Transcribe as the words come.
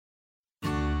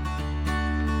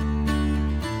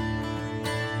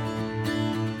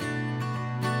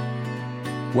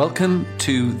Welcome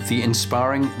to the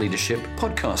Inspiring Leadership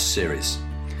podcast series.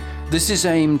 This is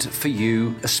aimed for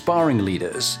you aspiring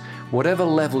leaders, whatever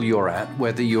level you're at,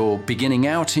 whether you're beginning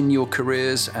out in your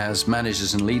careers as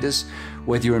managers and leaders,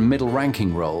 whether you're in middle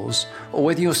ranking roles, or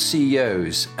whether you're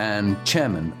CEOs and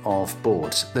chairmen of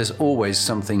boards. There's always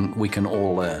something we can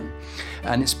all learn.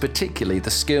 And it's particularly the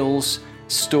skills,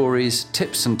 stories,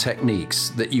 tips and techniques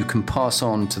that you can pass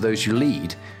on to those you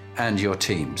lead and your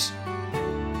teams.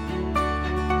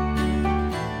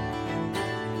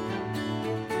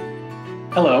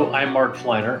 Hello, I'm Mark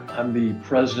Fleiner. I'm the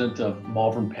president of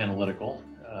Malvern Panalytical.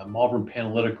 Malvern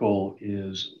Panalytical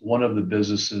is one of the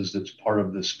businesses that's part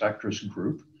of the Spectris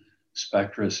Group.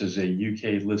 Spectris is a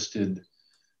UK listed,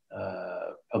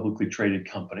 publicly traded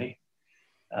company.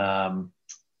 Malvern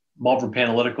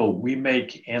Panalytical, we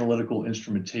make analytical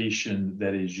instrumentation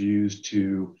that is used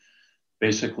to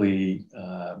basically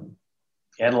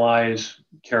analyze,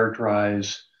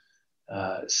 characterize,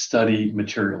 study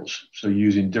materials. So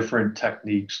using different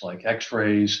techniques like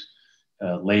X-rays,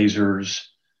 lasers,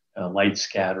 light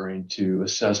scattering to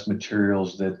assess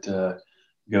materials that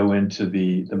go into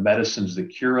the medicines that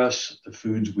cure us, the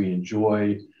foods we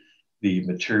enjoy, the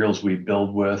materials we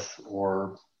build with,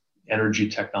 or energy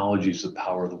technologies that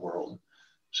power the world.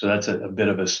 So that's a bit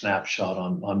of a snapshot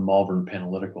on Malvern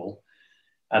Panalytical.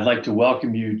 I'd like to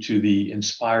welcome you to the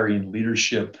Inspiring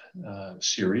Leadership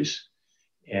series,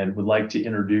 and would like to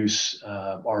introduce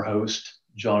our host,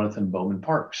 Jonathan Bowman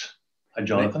Parks. Hi,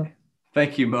 Jonathan.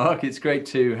 Thank you, Mark. It's great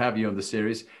to have you on the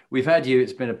series. We've had you,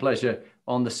 it's been a pleasure,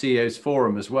 on the CEO's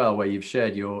Forum as well, where you've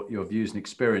shared your views and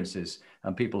experiences,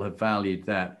 and people have valued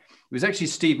that. It was actually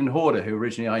Stephen Horder, who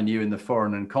originally I knew in the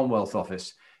Foreign and Commonwealth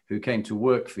Office, who came to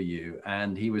work for you,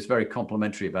 and he was very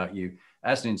complimentary about you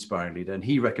as an inspiring leader, and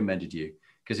he recommended you,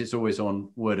 because it's always on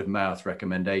word of mouth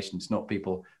recommendations, not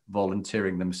people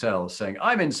volunteering themselves saying,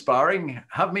 I'm inspiring,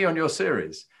 have me on your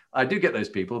series. I do get those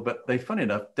people, but they, funny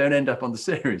enough, don't end up on the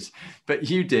series. But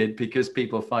you did, because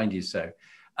people find you so.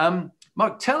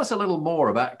 Mark, tell us a little more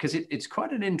about, because it's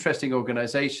quite an interesting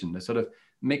organization, a sort of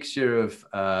mixture of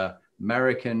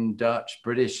American, Dutch,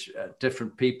 British,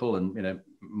 different people, and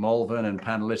Malvern and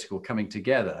Panalytical coming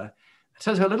together.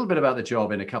 Tell us a little bit about the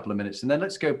job in a couple of minutes, and then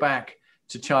let's go back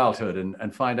to childhood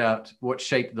and find out what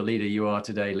shaped the leader you are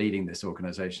today leading this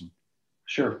organization.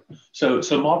 Sure. So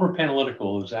Malvern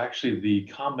Panalytical is actually the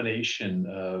combination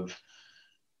of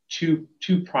two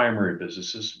primary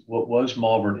businesses, what was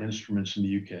Malvern Instruments in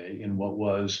the UK and what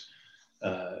was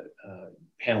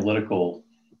Panalytical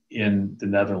in the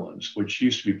Netherlands, which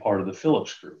used to be part of the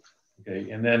Philips Group.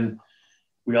 Okay, and then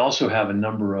we also have a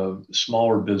number of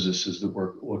smaller businesses that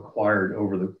were acquired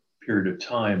over the period of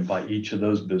time by each of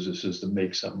those businesses that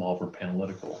makes up Malvern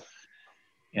Panalytical.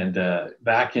 And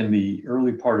back in the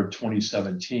early part of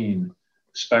 2017,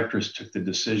 Spectris took the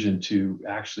decision to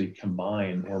actually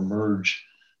combine or merge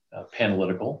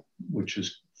Panalytical, which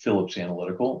is Philips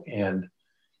Analytical, and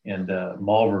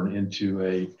Malvern into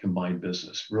a combined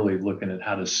business, really looking at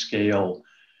how to scale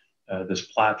this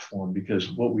platform,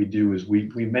 because what we do is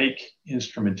we make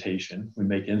instrumentation, we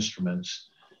make instruments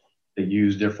that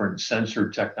use different sensor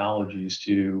technologies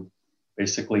to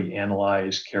basically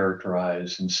analyze,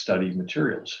 characterize, and study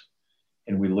materials.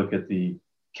 And we look at the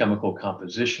chemical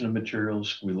composition of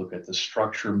materials, we look at the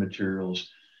structure of materials,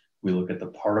 we look at the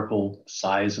particle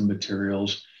size of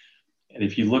materials. And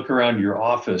if you look around your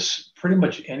office, pretty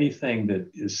much anything that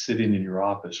is sitting in your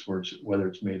office, whether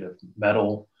it's made of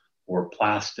metal or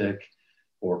plastic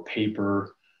or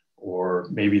paper, or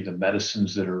maybe the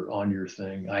medicines that are on your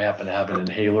thing. I happen to have an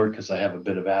inhaler because I have a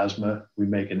bit of asthma. We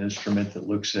make an instrument that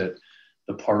looks at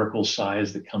the particle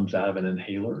size that comes out of an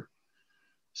inhaler.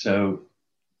 So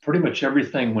pretty much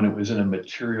everything, when it was in a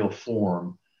material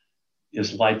form,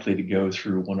 is likely to go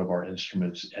through one of our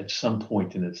instruments at some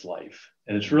point in its life.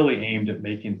 And it's really aimed at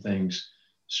making things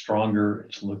stronger,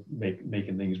 it's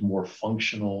making things more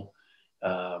functional,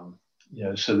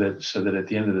 so that at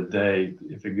the end of the day,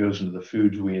 if it goes into the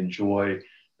foods we enjoy,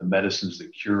 the medicines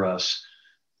that cure us,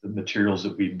 the materials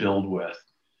that we build with,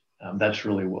 that's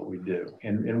really what we do.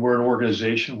 And we're an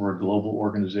organization, we're a global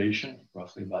organization,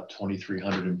 roughly about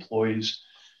 2,300 employees,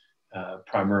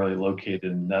 primarily located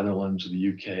in the Netherlands,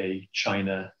 the UK,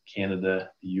 China, Canada,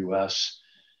 the US.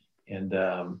 And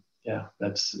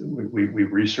we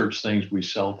research things, we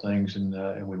sell things,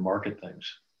 and we market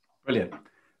things. Brilliant.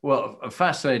 Well, a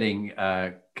fascinating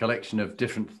collection of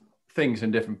different things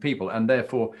and different people, and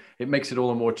therefore it makes it all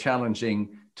the more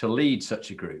challenging to lead such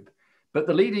a group. But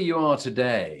the leader you are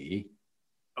today,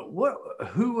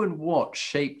 who and what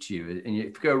shaped you? And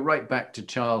if you go right back to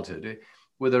childhood,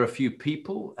 Were there a few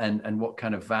people, and what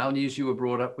kind of values you were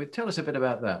brought up with? Tell us a bit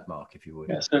about that, Mark, if you would.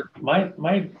 Yeah, so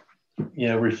my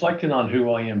reflecting on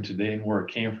who I am today and where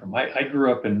it came from, I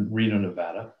grew up in Reno,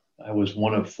 Nevada. I was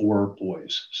one of four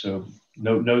boys, so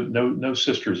no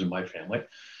sisters in my family,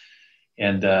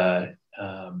 and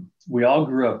we all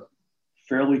grew up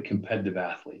fairly competitive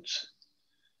athletes.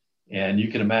 And you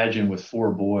can imagine with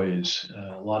four boys,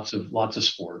 lots of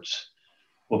sports.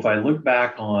 Well, if I look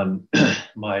back on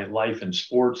my life in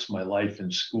sports, my life in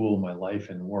school, my life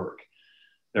in work,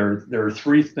 there are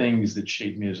three things that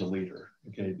shape me as a leader.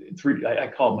 Okay, I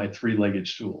call it my three-legged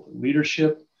stool: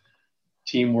 leadership,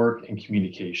 teamwork, and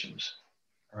communications.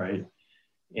 Right,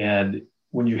 and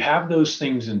when you have those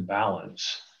things in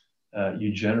balance,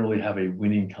 you generally have a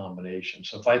winning combination.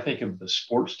 So if I think of the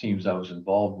sports teams I was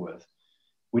involved with,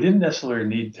 we didn't necessarily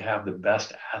need to have the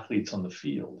best athletes on the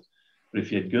field, but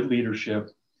if you had good leadership,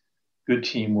 good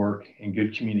teamwork, and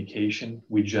good communication,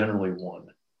 we generally won.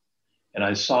 And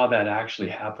I saw that actually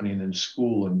happening in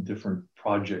school in different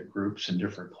project groups and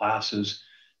different classes,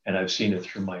 and I've seen it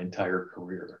through my entire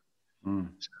career.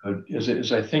 So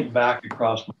as I think back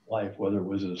across my life, whether it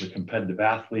was as a competitive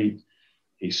athlete,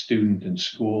 a student in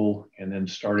school, and then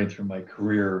starting through my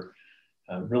career,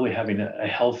 really having a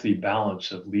healthy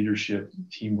balance of leadership,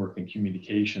 teamwork, and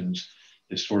communications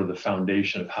is sort of the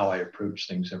foundation of how I approach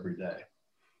things every day.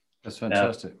 That's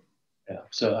fantastic. Yeah.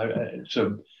 So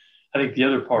I think the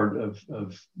other part of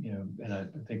and I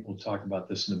think we'll talk about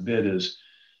this in a bit, is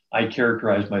I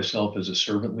characterize myself as a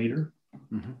servant leader,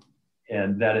 mm-hmm.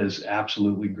 and that is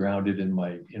absolutely grounded in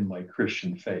my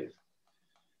Christian faith.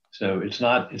 So it's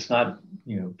not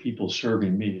people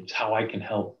serving me. It's how I can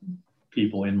help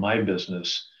people in my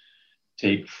business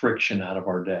take friction out of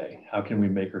our day. How can we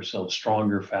make ourselves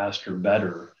stronger, faster,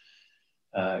 better?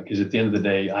 Because at the end of the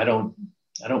day, I don't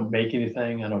make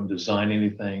anything. I don't design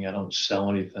anything. I don't sell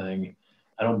anything.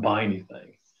 I don't buy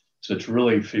anything. So it's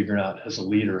really figuring out, as a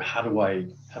leader, how do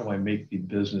I make the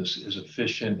business as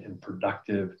efficient and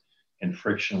productive and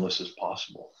frictionless as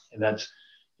possible? And that's,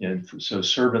 so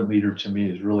servant leader to me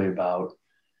is really about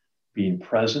being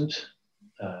present,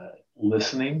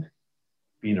 listening,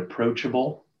 being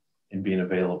approachable, and being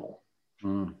available.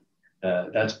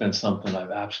 That's been something I've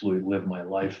absolutely lived my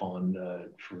life on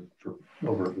for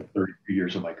over 33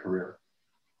 years of my career.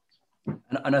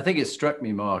 And I think it struck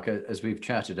me, Mark, as we've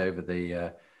chatted over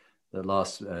the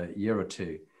last year or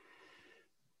two,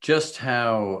 just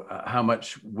how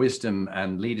much wisdom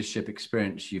and leadership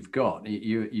experience you've got.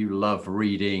 You love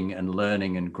reading and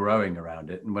learning and growing around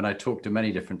it. And when I talk to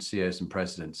many different CEOs and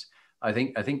presidents, I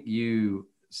think you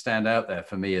stand out there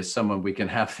for me as someone we can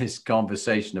have this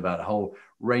conversation about a whole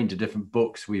range of different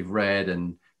books we've read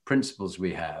and principles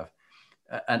we have.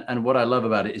 And what I love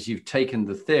about it is you've taken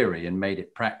the theory and made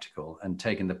it practical, and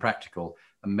taken the practical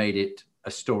and made it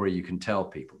a story you can tell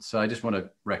people. So I just want to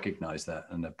recognize that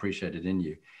and appreciate it in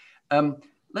you.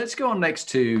 Let's go on next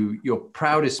to your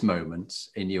proudest moments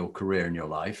in your career and your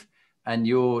life, and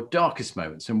your darkest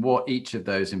moments, and what each of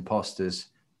those imposters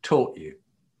taught you.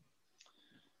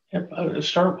 Yeah, I'll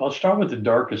start with the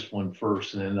darkest one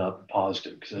first, and then the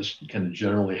positive, because that's kind of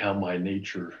generally how my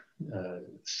nature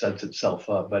sets itself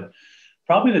up. But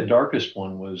probably the darkest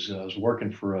one was I was working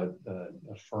for a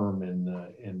firm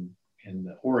in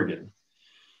Oregon,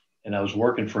 and I was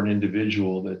working for an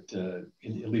individual that,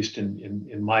 at least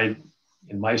in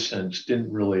my sense,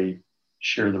 didn't really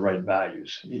share the right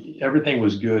values. Everything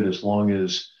was good as long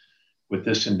as with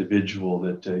this individual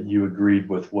that you agreed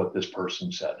with what this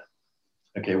person said.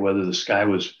 Okay, whether the sky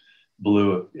was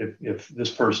blue, if this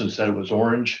person said it was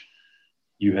orange,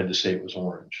 you had to say it was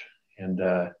orange. And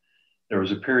there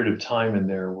was a period of time in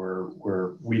there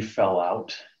where we fell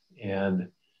out, and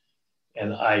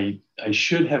I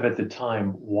should have at the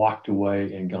time walked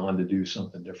away and gone to do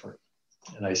something different.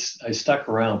 And I stuck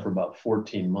around for about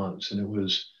 14 months, and it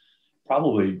was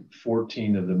probably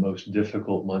 14 of the most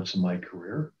difficult months of my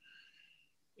career.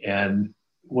 And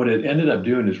what it ended up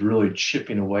doing is really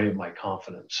chipping away at my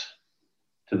confidence,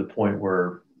 to the point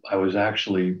where I was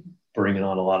actually bringing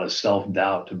on a lot of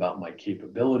self-doubt about my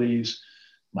capabilities,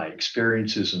 my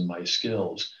experiences, and my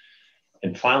skills.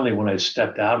 And finally, when I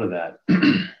stepped out of that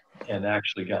and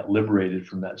actually got liberated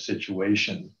from that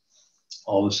situation,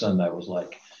 all of a sudden I was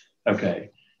like, okay,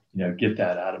 get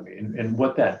that out of me. And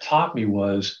what that taught me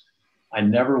was I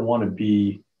never want to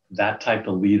be that type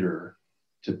of leader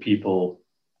to people,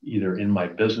 either in my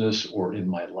business or in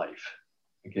my life.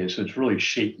 Okay, so it's really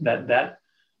shaped that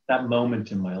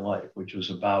moment in my life, which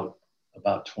was about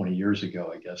 20 years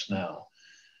ago, I guess now,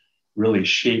 really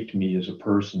shaped me as a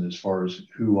person, as far as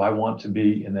who I want to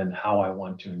be, and then how I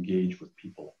want to engage with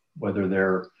people, whether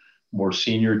they're more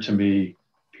senior to me,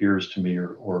 peers to me,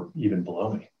 or even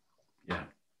below me. Yeah.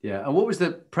 Yeah. And what was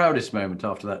the proudest moment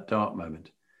after that dark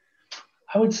moment?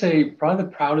 I would say probably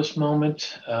the proudest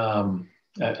moment.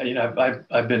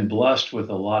 I've been blessed with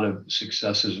a lot of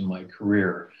successes in my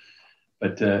career,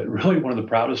 but really one of the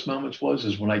proudest moments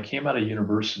is when I came out of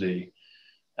university.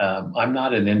 I'm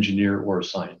not an engineer or a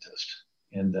scientist,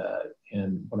 and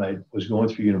when I was going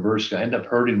through university, I ended up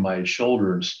hurting my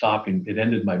shoulder and stopping. It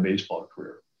ended my baseball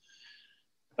career.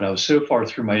 But I was so far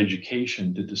through my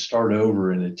education that to start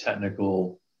over in a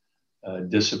technical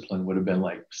discipline would have been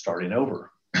like starting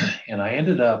over. And I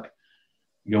ended up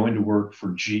going to work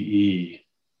for GE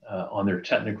on their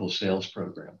technical sales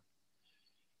program.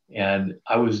 And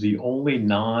I was the only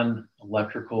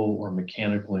non-electrical or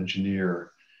mechanical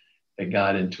engineer that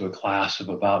got into a class of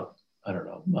about, I don't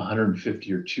know,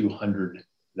 150 or 200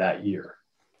 that year.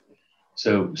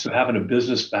 So having a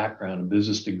business background, a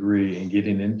business degree, and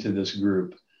getting into this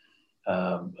group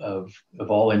of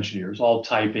all engineers, all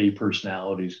type A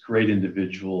personalities, great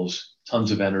individuals,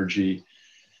 tons of energy,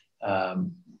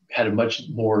 had a much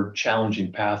more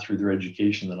challenging path through their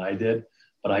education than I did.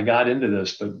 But I got into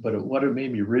this, but what it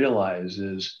made me realize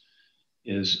is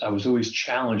I was always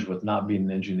challenged with not being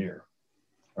an engineer,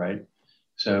 right?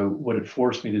 So what it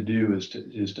forced me to do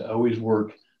is to always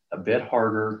work a bit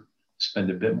harder, spend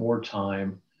a bit more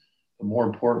time, but more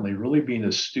importantly, really being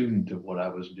a student of what I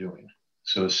was doing.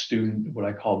 So a student, what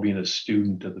I call being a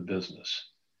student of the business.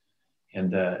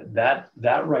 And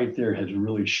that right there has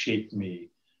really shaped me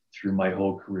through my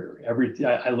whole career.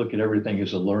 I look at everything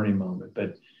as a learning moment,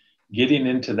 but getting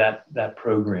into that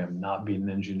program, not being an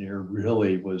engineer,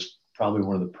 really was probably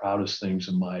one of the proudest things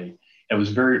it was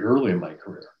very early in my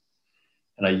career.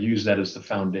 And I use that as the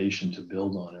foundation to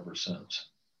build on ever since.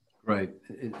 Right.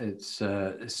 It's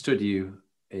stood you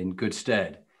in good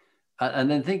stead. And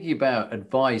then thinking about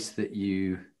advice that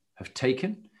you have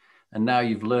taken, and now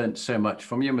you've learned so much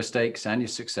from your mistakes and your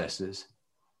successes.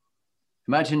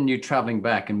 Imagine you traveling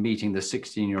back and meeting the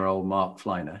 16-year-old Mark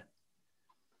Fleiner.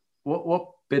 What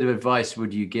bit of advice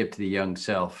would you give to the young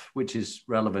self, which is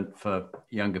relevant for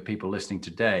younger people listening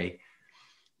today,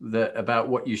 about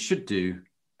what you should do,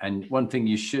 and one thing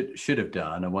you should have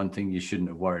done, and one thing you shouldn't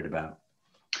have worried about?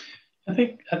 I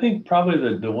think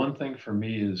probably the one thing for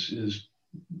me is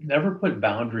never put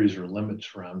boundaries or limits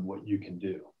around what you can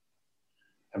do.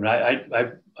 I mean,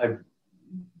 I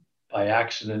by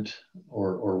accident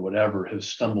or whatever have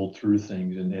stumbled through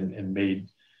things and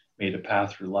made a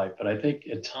path through life. But I think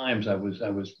at times I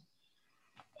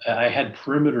had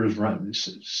perimeters around,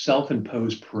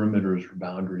 self-imposed perimeters or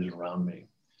boundaries around me.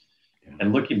 Yeah.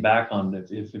 And looking back on it,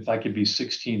 if I could be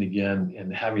 16 again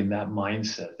and having that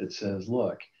mindset that says,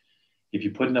 look, if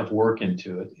you put enough work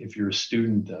into it, if you're a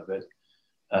student of it,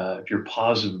 if you're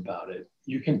positive about it,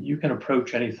 you can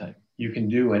approach anything, you can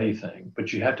do anything,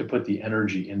 but you have to put the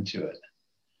energy into it.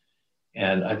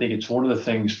 And I think it's one of the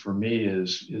things for me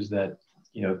is that,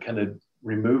 kind of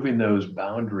removing those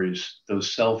boundaries,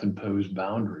 those self-imposed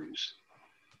boundaries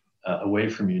away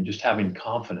from you, and just having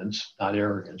confidence, not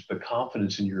arrogance, but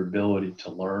confidence in your ability to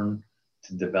learn,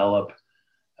 to develop,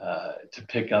 to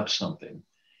pick up something.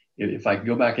 If I could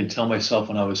go back and tell myself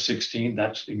when I was 16,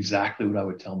 that's exactly what I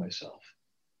would tell myself.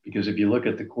 Because if you look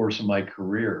at the course of my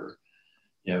career,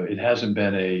 it hasn't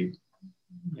been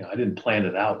I didn't plan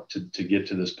it out to get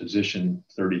to this position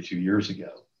 32 years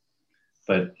ago.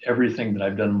 But everything that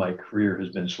I've done in my career has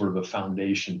been sort of a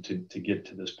foundation to get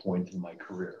to this point in my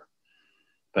career.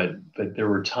 But there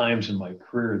were times in my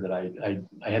career that I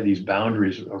had these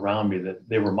boundaries around me that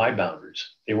they were my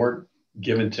boundaries. They weren't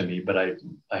given to me, but I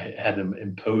had them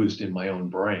imposed in my own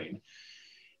brain.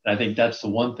 And I think that's the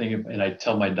one thing, and I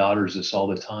tell my daughters this all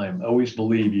the time, always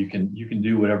believe you can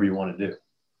do whatever you want to do.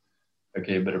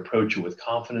 Okay, but approach it with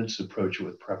confidence, approach it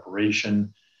with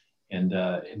preparation, and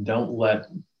don't let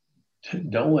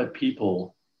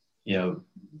people,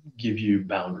 give you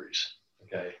boundaries.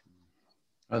 Okay.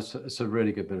 That's a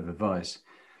really good bit of advice.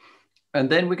 And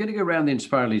then we're going to go around the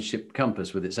Inspiring Leadership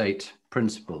Compass with its 8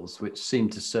 principles, which seem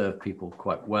to serve people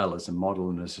quite well as a model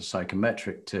and as a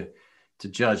psychometric to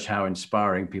judge how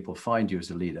inspiring people find you as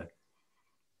a leader.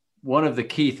 One of the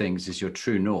key things is your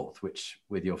true north, which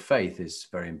with your faith is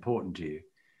very important to you.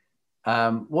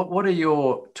 What are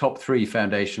your top 3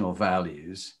 foundational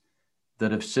values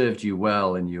that have served you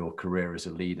well in your career as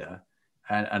a leader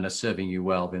and are serving you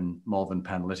well in Malvern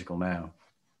Panalytical now?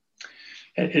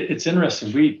 It's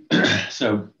interesting. We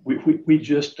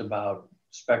just about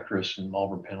Spectris and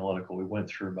Malvern Panalytical, we went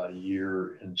through about a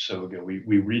year and so ago. We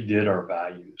redid our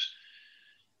values,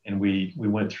 and we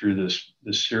went through this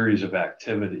series of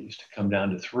activities to come down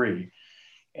to 3.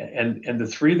 And the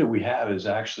three that we have is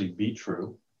actually be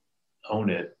true, own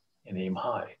it, and aim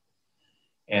high.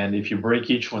 And if you break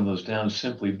each one of those down,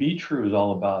 simply be true is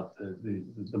all about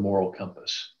the moral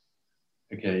compass.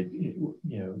 Okay,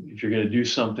 if you're going to do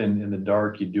something in the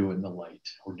dark, you do it in the light,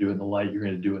 or do it in the light, you're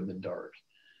going to do it in the dark.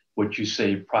 What you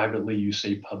say privately, you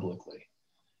say publicly.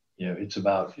 It's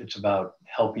about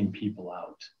helping people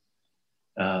out.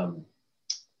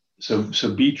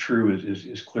 So be true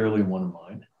is clearly one of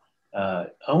mine.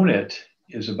 Own it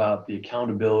is about the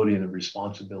accountability and the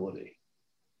responsibility.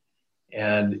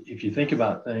 And if you think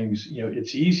about things,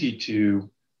 it's easy to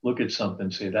look at something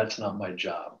and say, that's not my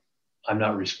job. I'm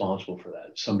not responsible for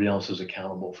that. Somebody else is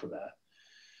accountable for that.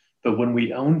 But when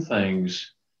we own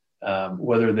things,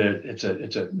 whether it's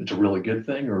a really good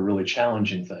thing or a really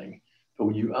challenging thing, but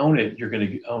when you own it, you're going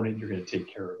to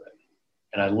take care of it.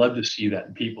 And I love to see that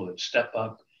in people that step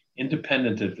up,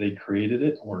 independent if they created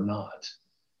it or not.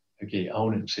 Okay,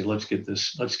 own it and say, let's get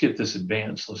this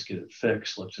advanced, let's get it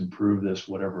fixed, let's improve this,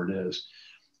 whatever it is.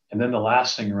 And then the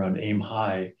last thing around aim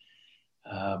high,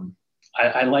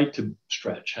 I like to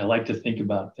stretch. I like to think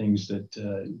about things that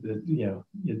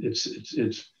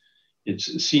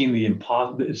it's seeing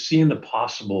the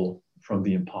possible from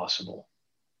the impossible.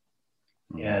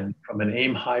 Mm-hmm. And from an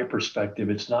aim high perspective,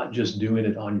 it's not just doing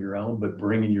it on your own, but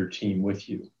bringing your team with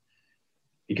you.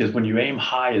 Because when you aim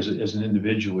high as an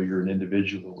individual, you're an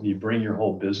individual. When you bring your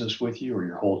whole business with you or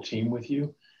your whole team with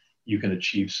you, you can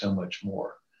achieve so much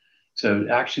more. So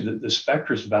actually the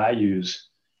Spectris values,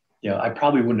 I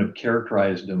probably wouldn't have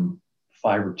characterized them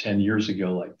 5 or 10 years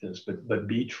ago like this, but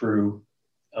be true,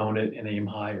 own it, and aim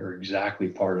high are exactly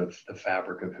part of the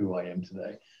fabric of who I am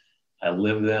today. I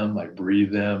live them, I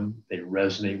breathe them, they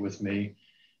resonate with me.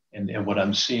 And what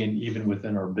I'm seeing, even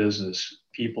within our business,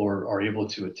 people are able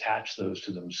to attach those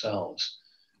to themselves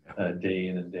day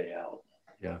in and day out.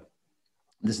 Yeah,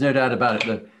 there's no doubt about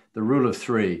it. The rule of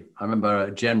three. I remember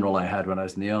a general I had when I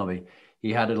was in the army.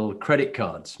 He had little credit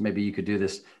cards. Maybe you could do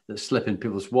this, that slip in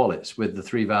people's wallets with the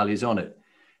three values on it.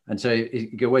 And so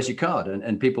you go, where's your card?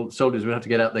 And soldiers would have to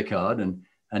get out their card. And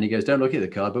he goes, don't look at the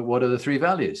card, but what are the three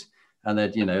values? And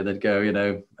they'd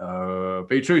go,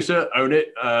 be true, sir, own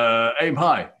it, aim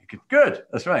high. Good,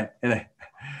 that's right. Yeah.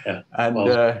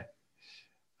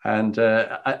 And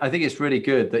I think it's really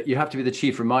good that you have to be the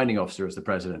chief reminding officer as the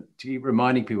president to keep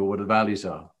reminding people what the values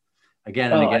are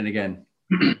again and again and again.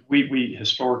 We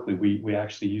historically, we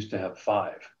actually used to have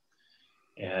 5,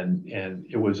 and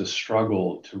it was a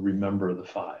struggle to remember the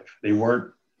 5. They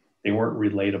weren't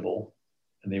relatable,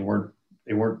 and they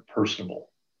weren't personable.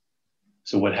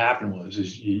 So what happened was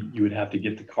you would have to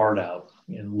get the card out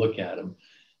and look at them.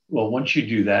 Well, once you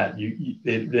do that,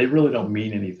 they really don't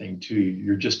mean anything to you.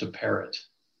 You're just a parrot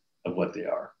of what they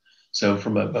are. So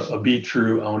from a be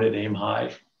true, own it, aim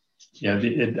high,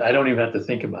 I don't even have to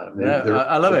think about them.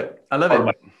 I love it. I love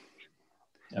it.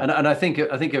 Yeah. And I think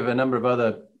of a number of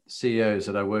other CEOs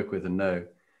that I work with and know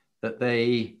that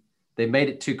they made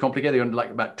it too complicated. They're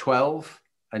like about 12,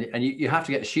 and you have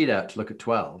to get a sheet out to look at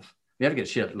 12. You have to get a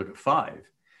sheet out to look at 5.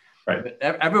 Right. But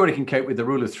everybody can cope with the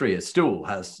rule of 3. A stool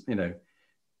has,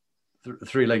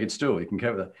 three-legged stool. You can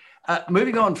cope with that.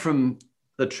 Moving on from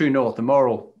the true north, the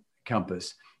moral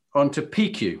compass, onto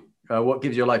PQ, what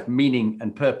gives your life meaning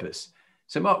and purpose.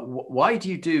 So Mark, why do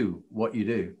you do what you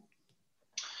do?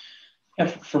 Yeah,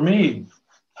 for me,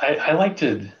 I like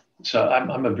to, so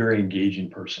I'm a very engaging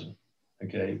person,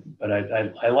 okay? But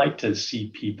I like to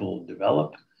see people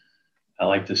develop. I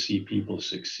like to see people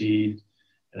succeed,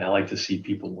 and I like to see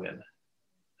people win.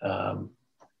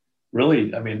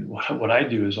 Really, I mean, what I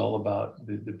do is all about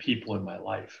the people in my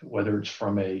life, whether it's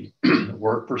from a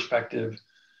work perspective,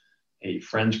 a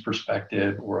friend's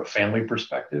perspective, or a family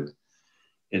perspective.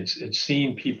 It's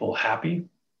seeing people happy.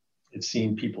 It's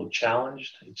seeing people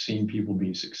challenged. It's seeing people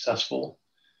be successful.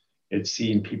 It's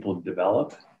seeing people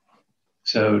develop.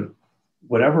 So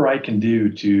whatever I can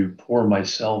do to pour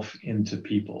myself into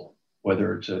people,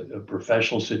 whether it's a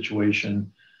professional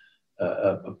situation,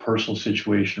 a personal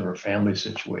situation, or a family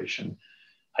situation,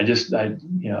 I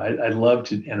love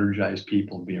to energize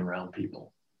people and be around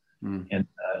people. Mm. And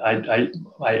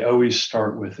I always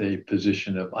start with a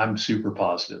position of I'm super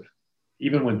positive.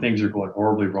 Even when things are going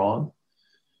horribly wrong,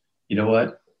 you know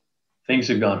what? Things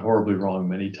have gone horribly wrong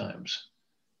many times,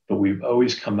 but we've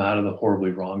always come out of the horribly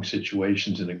wrong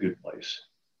situations in a good place.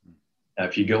 Now,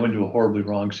 if you go into a horribly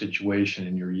wrong situation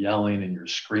and you're yelling and you're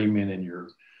screaming and you're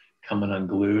coming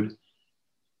unglued,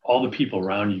 all the people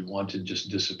around you want to just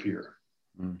disappear.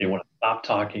 Mm. They want to stop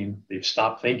talking. They've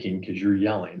stopped thinking because you're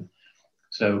yelling.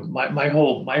 So my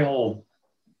whole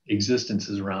existence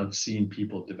is around seeing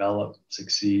people develop,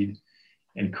 succeed,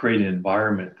 and create an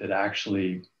environment that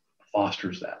actually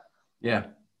fosters that. Yeah,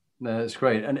 no, that's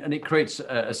great. And it creates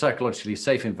a psychologically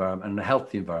safe environment and a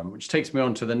healthy environment, which takes me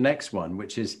on to the next one,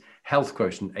 which is Health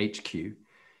Quotient, HQ,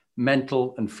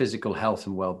 mental and physical health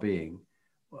and well-being.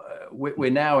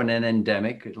 We're now in an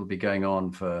endemic. It'll be going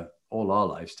on for all our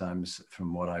lifetimes,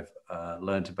 from what I've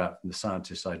learned about from the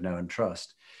scientists I know and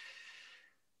trust.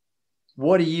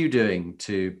 What are you doing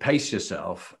to pace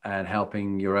yourself and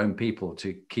helping your own people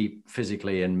to keep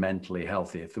physically and mentally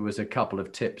healthy? If there was a couple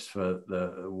of tips for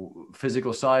the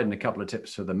physical side and a couple of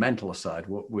tips for the mental side,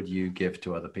 what would you give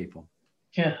to other people?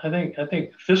 Yeah, I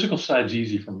think physical side is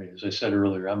easy for me. As I said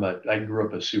earlier, I grew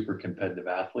up a super competitive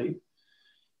athlete,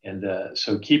 and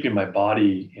so keeping my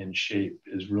body in shape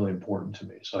is really important to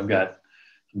me. So I'm going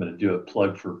to do a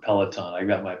plug for Peloton. I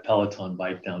got my Peloton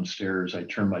bike downstairs. I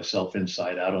turn myself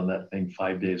inside out on that thing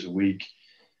 5 days a week.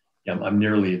 Yeah, I'm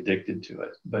nearly addicted to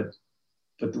it. But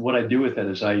what I do with it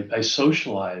is I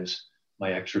socialize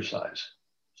my exercise.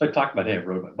 So I talk about, hey, I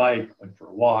rode my bike, went for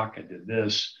a walk, I did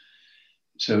this.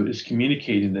 So it's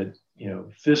communicating that,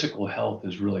 physical health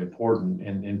is really important,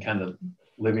 and kind of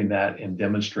living that and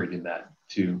demonstrating that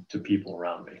to people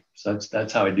around me. So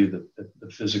that's how I do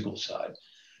the physical side.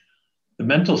 The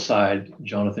mental side,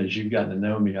 Jonathan, as you've gotten to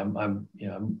know me,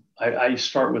 I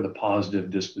start with a positive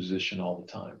disposition all the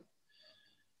time.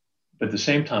 But at the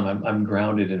same time, I'm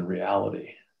grounded in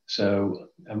reality. So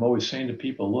I'm always saying to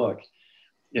people, look,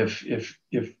 if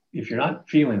you're not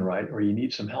feeling right or you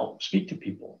need some help, speak to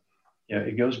people.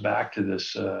 It goes back to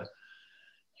this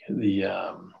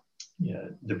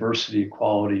diversity,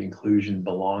 equality, inclusion,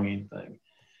 belonging thing.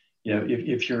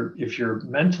 If you're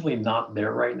mentally not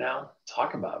there right now,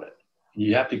 talk about it.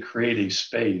 You have to create a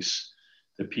space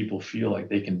that people feel like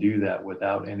they can do that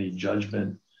without any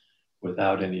judgment,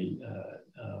 without any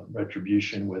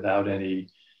retribution, without any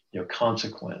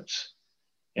consequence.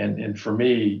 And for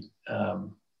me,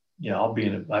 I've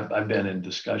been in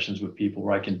discussions with people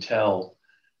where I can tell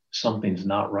something's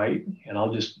not right, and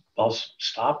I'll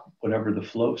stop whatever the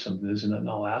flow of something is, and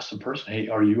I'll ask the person, hey,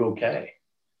 are you okay?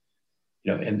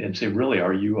 And say, really,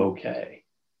 are you okay?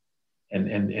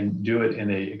 And do it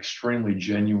in a extremely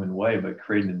genuine way, but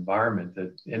create an environment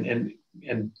that,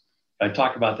 and I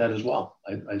talk about that as well.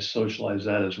 I socialize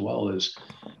that as well as,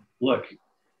 look,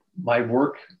 my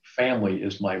work family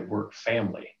is my work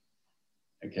family.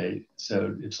 Okay.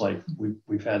 So it's like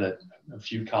we've had a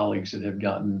few colleagues that have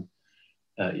gotten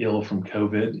ill from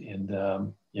COVID, and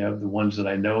the ones that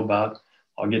I know about,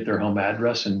 I'll get their home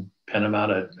address and pen them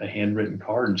out a handwritten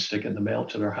card and stick it in the mail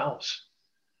to their house.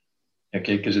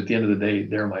 Okay, because at the end of the day,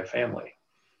 they're my family.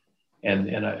 And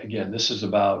again, this is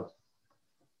about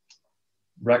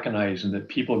recognizing that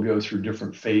people go through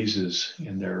different phases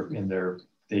in their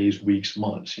days, weeks,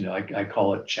 months. I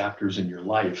call it chapters in your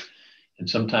life. And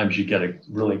sometimes you get a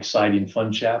really exciting,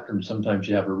 fun chapter, and sometimes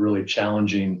you have a really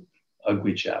challenging,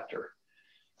 ugly chapter.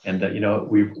 And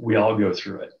we all go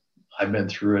through it. I've been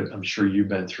through it. I'm sure you've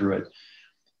been through it.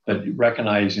 But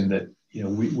recognizing that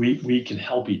we can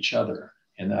help each other.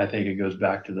 And I think it goes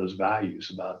back to those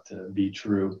values about be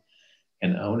true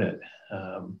and own it.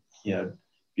 If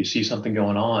you see something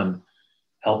going on,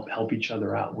 help each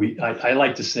other out. I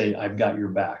like to say, I've got your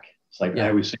back. It's like, I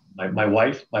always say, my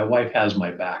wife has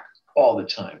my back all the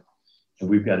time. And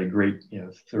we've got a great,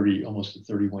 almost a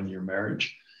 31-year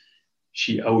marriage.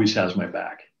 She always has my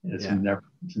back. It's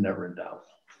never in doubt.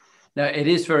 Now, it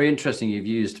is very interesting. You've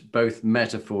used both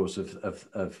metaphors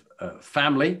of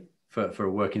family for a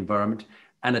work environment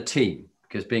and a team,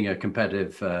 because being a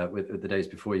competitive with the days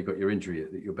before you got your injury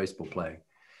at your baseball playing.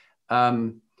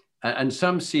 And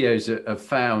some CEOs have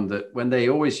found that when they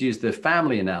always use the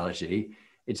family analogy,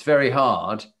 it's very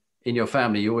hard. In your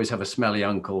family, you always have a smelly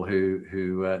uncle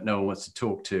who no one wants to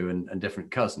talk to, and different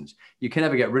cousins. You can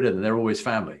never get rid of them. They're always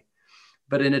family.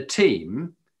 But in a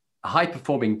team, a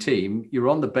high-performing team, you're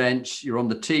on the bench, you're on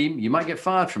the team, you might get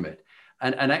fired from it.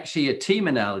 And actually a team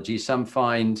analogy, some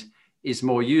find, is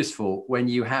more useful when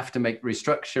you have to make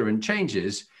restructure and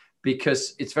changes,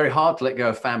 because it's very hard to let go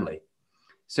of family.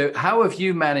 So how have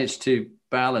you managed to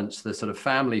balance the sort of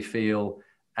family feel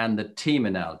and the team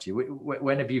analogy?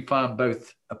 When have you found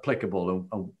both applicable,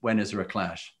 and when is there a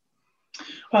clash?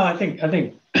 Well, I think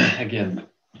again,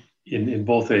 in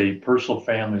both a personal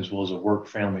family as well as a work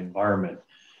family environment,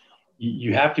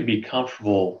 you have to be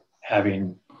comfortable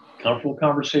having comfortable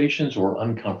conversations or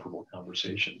uncomfortable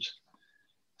conversations.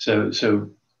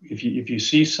 So if you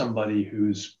see somebody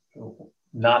who's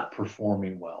not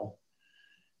performing well,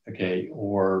 okay,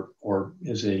 or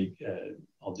is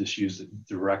I'll just use the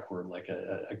direct word, like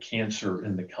a cancer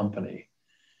in the company,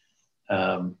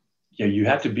 you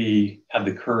have to have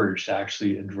the courage to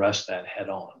actually address that head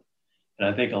on. And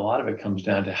I think a lot of it comes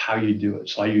down to how you do it.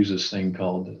 So I use this thing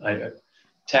called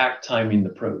tact, timing,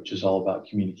 approach is all about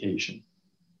communication.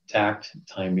 Tact,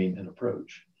 timing, and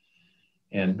approach.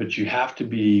 But you have to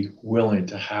be willing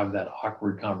to have that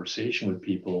awkward conversation with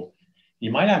people.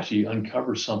 You might actually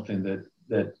uncover something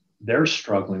that they're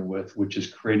struggling with, which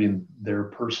is creating their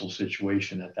personal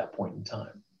situation at that point in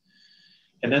time.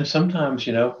 And then sometimes,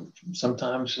 you got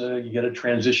to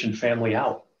transition family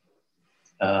out.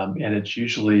 And it's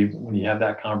usually when you have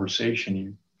that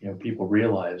conversation, people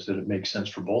realize that it makes sense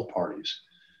for both parties.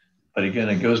 But again,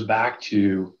 it goes back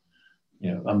to,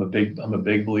 I'm a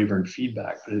big believer in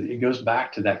feedback, but it goes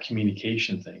back to that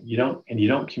communication thing. You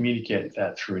don't communicate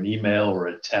that through an email or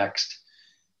a text.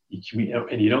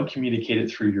 And you don't communicate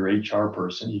it through your HR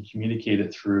person. You communicate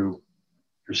it through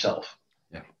yourself.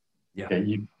 Yeah.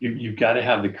 Okay? You've got to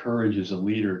have the courage as a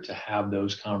leader to have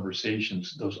those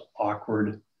conversations, those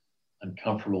awkward,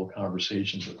 uncomfortable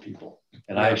conversations with people.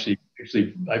 And I actually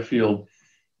I feel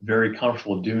very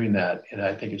comfortable doing that. And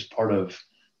I think it's part of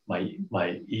my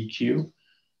EQ,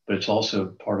 but it's also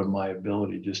part of my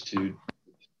ability just to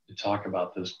talk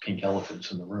about those pink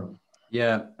elephants in the room.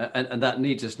 Yeah, and that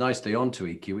leads us nicely onto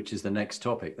EQ, which is the next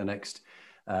topic, the next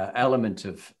element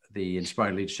of the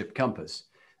Inspiring Leadership Compass.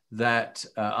 That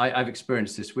I've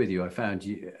experienced this with you. I found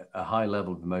you a high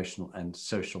level of emotional and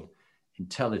social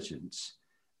intelligence.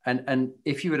 And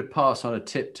if you were to pass on a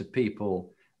tip to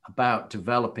people about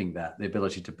developing that, the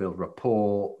ability to build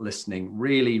rapport, listening,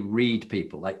 really read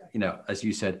people, like, as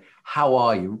you said, how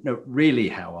are you? No, really,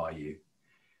 how are you?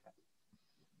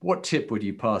 What tip would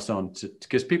you pass on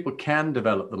because people can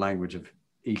develop the language of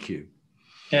EQ?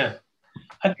 Yeah.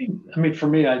 I mean, for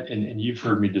me, and you've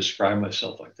heard me describe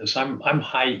myself like this. I'm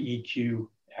high EQ,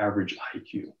 average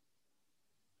IQ.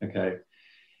 Okay.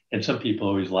 And some people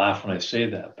always laugh when I say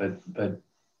that, but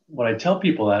when I tell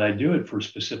people that, I do it for a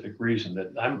specific reason,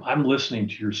 that I'm listening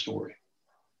to your story.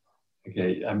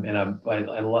 Okay.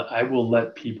 I will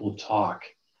let people talk,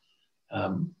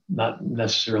 not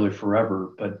necessarily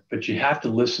forever, but you have to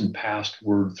listen past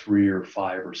word 3 or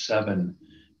 5 or 7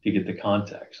 to get the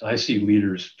context. And I see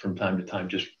leaders from time to time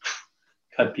just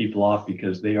cut people off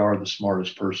because they are the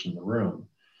smartest person in the room.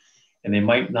 And they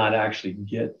might not actually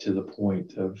get to the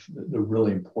point of the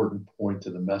really important point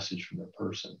of the message from the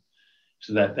person.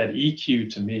 So that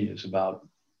EQ to me is about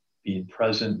being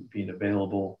present, being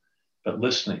available, but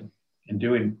listening, and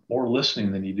doing more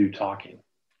listening than you do talking.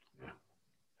 Yeah.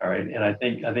 All right. And I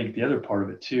think the other part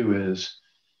of it too is,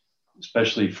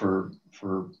 especially for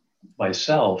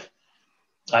myself,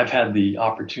 I've had the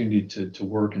opportunity to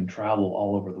work and travel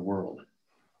all over the world.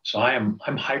 So I'm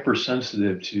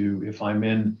hypersensitive to if I'm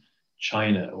in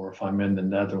China, or if I'm in the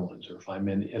Netherlands, or if I'm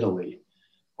in Italy,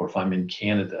 or if I'm in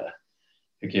Canada.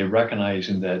 Okay,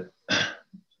 recognizing that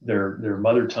their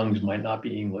mother tongues might not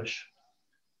be English.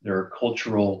 There are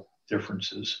cultural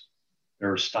differences.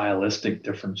 There are stylistic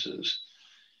differences.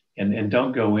 And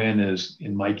don't go in as,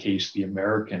 in my case, the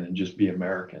American and just be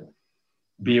American.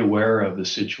 Be aware of the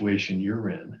situation you're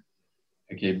in.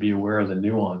 Okay, be aware of the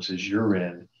nuances you're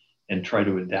in and try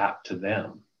to adapt to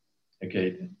them.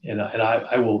 Okay, and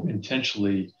I will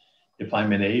intentionally, if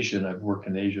I'm in Asia, and I've worked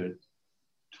in Asia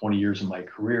 20 years of my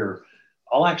career,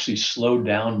 I'll actually slow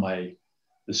down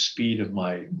the speed of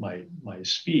my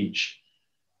speech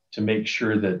to make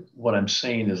sure that what I'm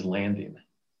saying is landing.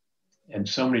 And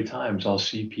so many times I'll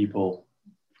see people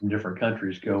from different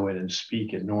countries go in and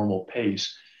speak at normal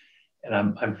pace, and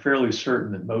I'm fairly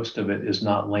certain that most of it is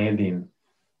not landing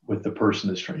with the person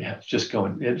that's trying. Yeah, it's just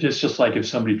going. It's just like if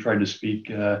somebody tried to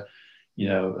speak,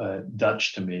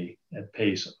 Dutch to me at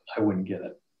pace, I wouldn't get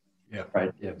it. Yeah.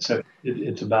 Right. Yeah. So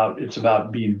it's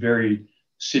about being very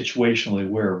situationally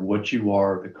aware of what you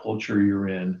are, the culture you're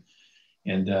in,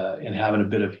 and having a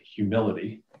bit of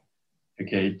humility.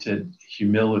 Okay. To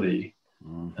humility.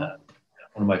 Mm-hmm.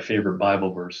 One of my favorite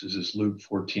Bible verses is Luke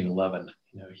 14:11.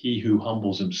 He who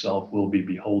humbles himself will be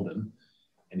beholden,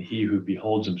 and he who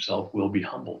beholds himself will be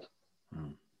humbled.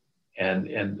 Mm.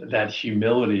 And that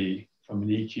humility from an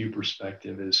EQ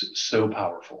perspective is so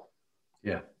powerful.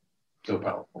 Yeah. So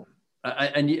powerful.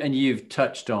 And you've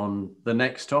touched on the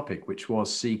next topic, which was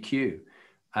CQ.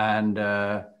 And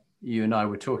you and I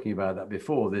were talking about that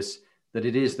before, that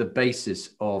it is the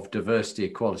basis of diversity,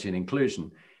 equality, and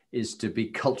inclusion, is to be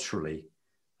culturally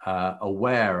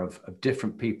aware of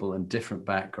different people and different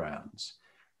backgrounds.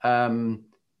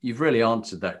 You've really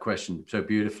answered that question so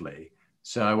beautifully.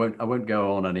 So I won't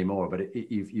go on anymore, but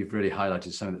you've really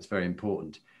highlighted something that's very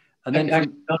important. And then,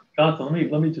 Actually,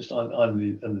 Jonathan, let me just on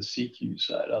the CQ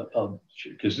side,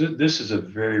 because this is a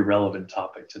very relevant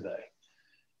topic today,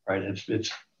 right?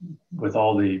 It's with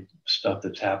all the stuff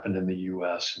that's happened in the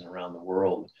U.S. and around the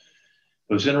world.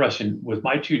 It was interesting with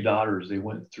my two daughters. They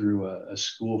went through a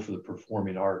school for the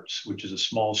performing arts, which is a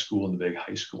small school in the big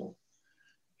high school.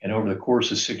 And over the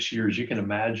course of 6 years, you can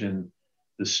imagine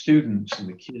the students and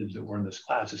the kids that were in this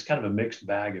class. It's kind of a mixed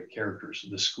bag of characters.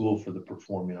 The school for the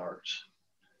performing arts.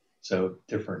 So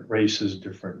different races,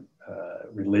 different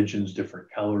religions,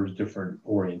 different colors, different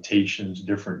orientations,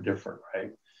 different,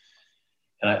 right?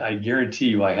 And I guarantee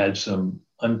you I had some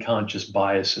unconscious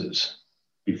biases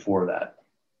before that,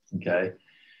 okay?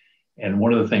 And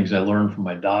one of the things I learned from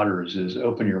my daughters is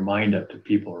open your mind up to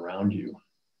people around you.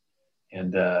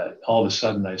 And all of a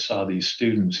sudden I saw these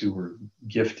students who were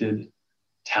gifted,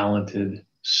 talented,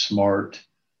 smart.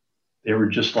 They were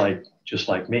just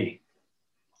like me.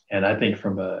 And I think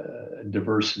from a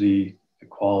diversity,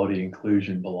 equality,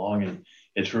 inclusion, belonging,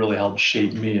 it's really helped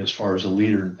shape me as far as a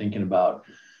leader and thinking about,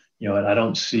 and I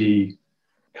don't see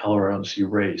color, I don't see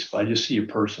race, but I just see a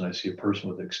person. I see a person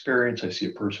with experience. I see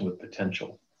a person with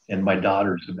potential. And my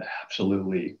daughters have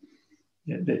absolutely,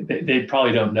 they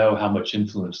probably don't know how much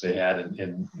influence they had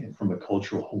in from a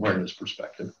cultural awareness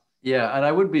perspective. Yeah, and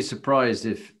I wouldn't be surprised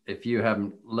if you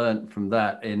haven't learned from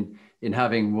that in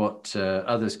having what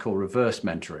others call reverse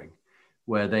mentoring,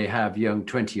 where they have young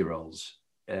 20-year-olds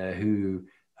who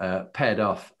paired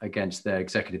off against their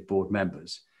executive board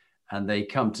members, and they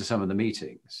come to some of the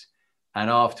meetings, and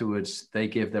afterwards they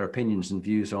give their opinions and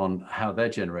views on how their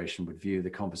generation would view the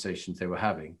conversations they were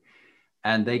having.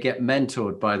 And they get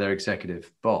mentored by their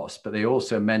executive boss, but they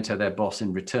also mentor their boss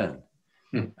in return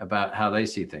about how they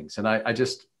see things. And I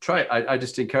just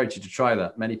encourage you to try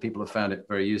that. Many people have found it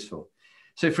very useful.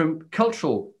 So from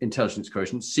cultural intelligence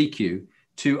quotient, CQ,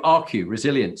 to RQ,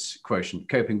 resilience quotient,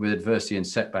 coping with adversity and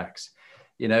setbacks,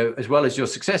 as well as your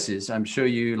successes, I'm sure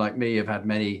you, like me, have had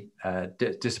many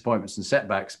disappointments and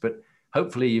setbacks, but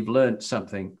hopefully you've learned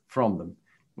something from them.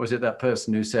 Was it that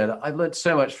person who said, I've learned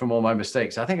so much from all my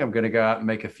mistakes, I think I'm going to go out and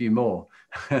make a few more?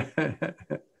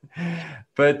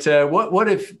 But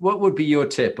what would be your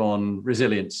tip on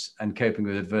resilience and coping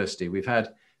with adversity? We've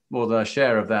had more than a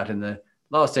share of that in the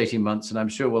last 18 months, and I'm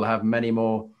sure we'll have many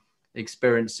more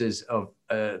experiences of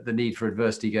the need for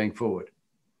adversity going forward.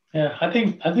 Yeah, I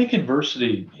think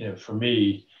adversity, for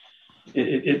me,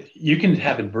 you can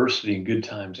have adversity in good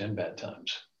times and bad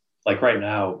times. Like right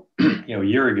now, a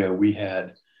year ago, we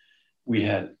had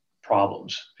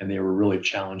problems, and they were really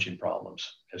challenging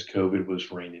problems as COVID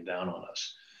was raining down on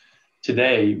us.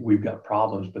 Today, we've got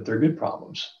problems, but they're good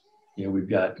problems. We've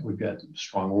got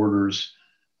strong orders,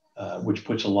 which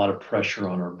puts a lot of pressure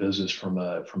on our business from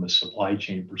a supply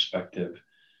chain perspective.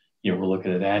 We're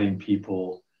looking at adding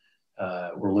people,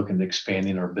 we're looking at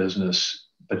expanding our business,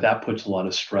 but that puts a lot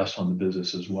of stress on the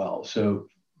business as well. So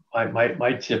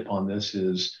my tip on this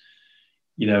is,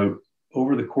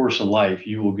 over the course of life,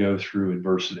 you will go through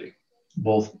adversity,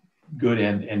 both good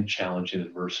and challenging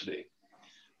adversity.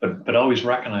 But always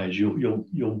recognize you'll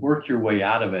work your way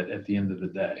out of it at the end of the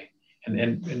day.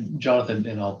 And Jonathan,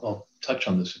 and I'll touch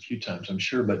on this a few times, I'm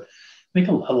sure, but I think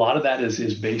a lot of that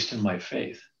is based in my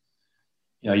faith.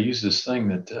 I use this thing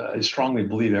that I strongly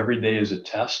believe every day is a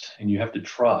test, and you have to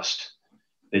trust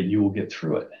that you will get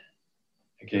through it.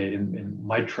 Okay, and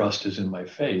my trust is in my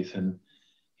faith,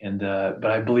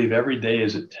 but I believe every day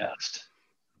is a test.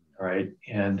 All right,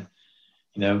 and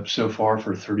so far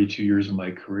for 32 years of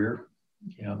my career,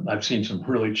 I've seen some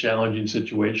really challenging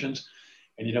situations,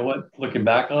 and you know what? Looking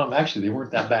back on them, actually, they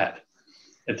weren't that bad.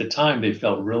 At the time, they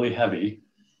felt really heavy.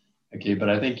 Okay, but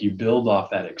I think you build off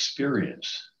that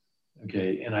experience.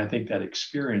 Okay, and I think that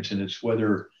experience, and it's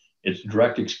whether it's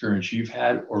direct experience you've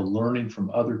had or learning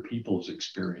from other people's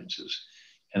experiences.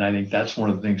 And I think that's one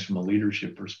of the things from a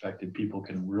leadership perspective people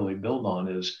can really build on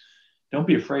is don't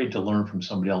be afraid to learn from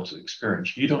somebody else's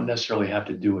experience. You don't necessarily have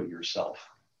to do it yourself.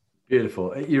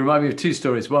 Beautiful. You remind me of two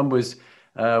stories. One was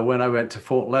when I went to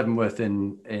Fort Leavenworth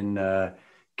in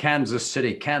Kansas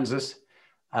City, Kansas.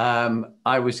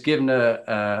 I was given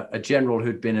a general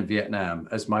who'd been in Vietnam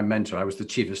as my mentor. I was the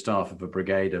chief of staff of a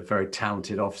brigade of very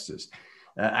talented officers.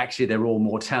 Actually, they're all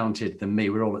more talented than me.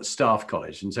 We're all at staff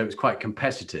college, and so it was quite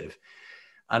competitive.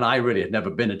 And I really had never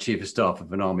been a chief of staff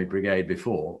of an army brigade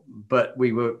before, but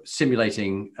we were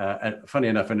simulating, funny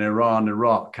enough, an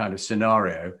Iran-Iraq kind of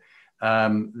scenario.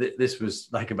 This was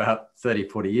like about 30,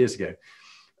 40 years ago.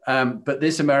 But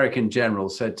this American general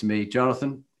said to me,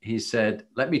 Jonathan, he said,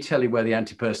 let me tell you where the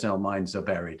anti-personnel mines are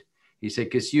buried. He said,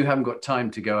 because you haven't got time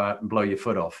to go out and blow your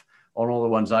foot off on all the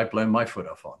ones I've blown my foot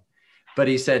off on. But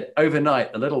he said,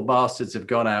 overnight, the little bastards have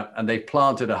gone out and they've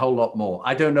planted a whole lot more.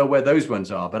 I don't know where those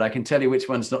ones are, but I can tell you which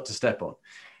ones not to step on.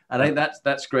 And I think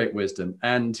that's great wisdom.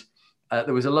 And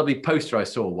there was a lovely poster I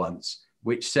saw once,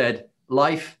 which said,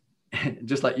 life,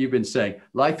 just like you've been saying,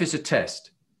 life is a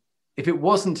test. If it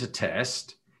wasn't a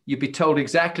test, you'd be told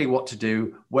exactly what to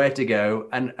do, where to go,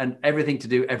 and everything to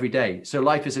do every day. So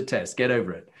life is a test. Get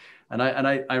over it. And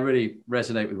I really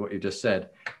resonate with what you just said.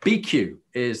 BQ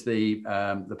is the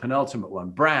penultimate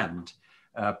one: brand,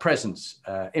 presence,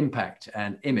 impact,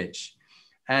 and image.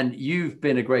 And you've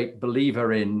been a great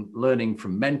believer in learning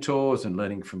from mentors and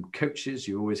learning from coaches.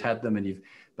 You always had them, and you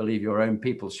believe your own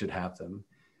people should have them.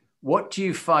 What do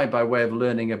you find by way of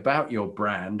learning about your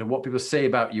brand and what people say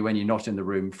about you when you're not in the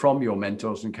room from your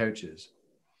mentors and coaches?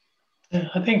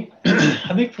 I think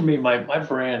for me, my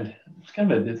brand, it's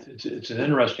kind of it's an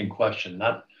interesting question,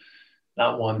 not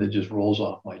one that just rolls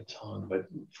off my tongue. But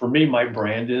for me, my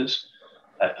brand is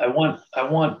I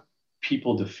want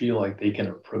people to feel like they can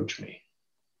approach me,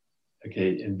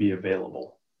 okay, and be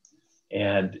available,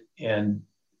 and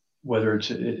whether it's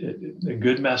a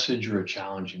good message or a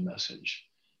challenging message.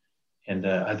 And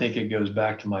I think it goes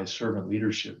back to my servant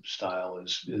leadership style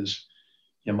is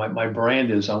my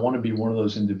brand is I want to be one of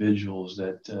those individuals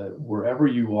that wherever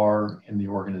you are in the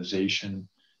organization,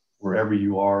 wherever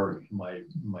you are in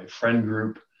my friend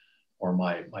group or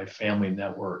my family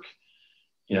network,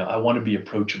 I want to be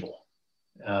approachable.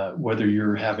 Whether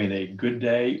you're having a good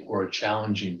day or a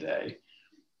challenging day,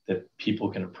 that people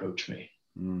can approach me.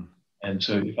 Mm. And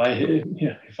so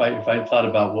if I thought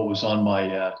about what was on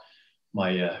my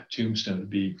tombstone, it'd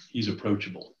be he's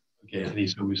approachable, okay, and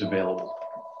he's always available.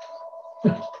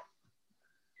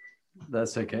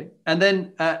 That's okay. And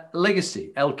then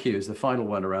legacy, LQ, is the final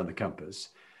one around the compass.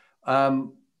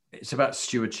 It's about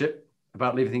stewardship,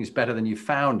 about leaving things better than you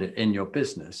found it in your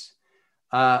business,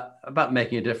 about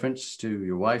making a difference to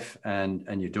your wife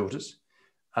and your daughters,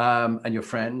 and your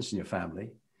friends and your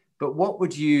family. But what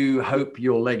would you hope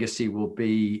your legacy will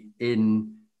be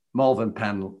in Malvern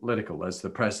Panalytical as the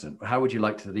president? How would you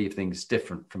like to leave things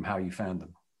different from how you found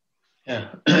them? Yeah,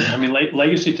 I mean,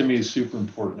 legacy to me is super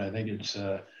important. I think it's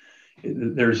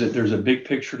there's a big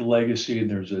picture to legacy,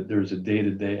 and there's a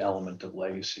day-to-day element of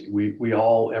legacy. We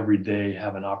all every day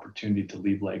have an opportunity to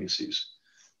leave legacies,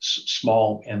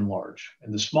 small and large.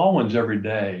 And the small ones every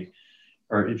day,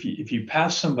 or if you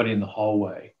pass somebody in the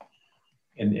hallway,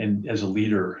 and as a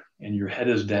leader, and your head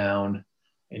is down,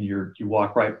 and you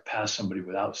walk right past somebody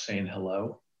without saying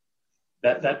hello,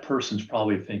 that person's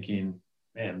probably thinking,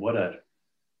 man, what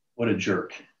a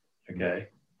jerk, okay?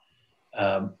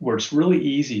 Where it's really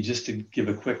easy just to give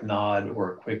a quick nod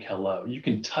or a quick hello. You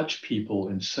can touch people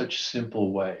in such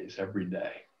simple ways every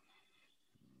day.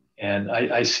 And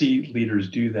I see leaders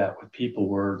do that with people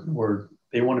where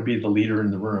they want to be the leader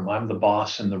in the room. I'm the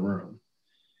boss in the room.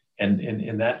 And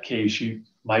in that case,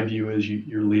 my view is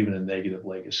you're leaving a negative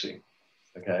legacy.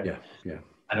 Okay. Yeah.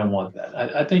 I don't want that.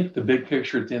 I think the big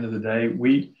picture at the end of the day,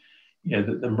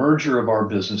 the merger of our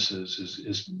businesses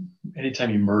is anytime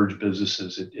you merge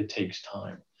businesses, it takes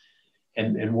time.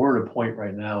 And we're at a point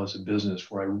right now as a business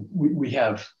where we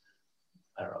have,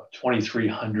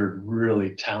 2,300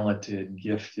 really talented,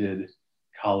 gifted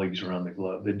colleagues around the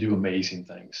globe that do amazing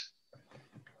things.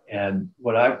 And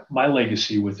my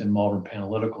legacy within Malvern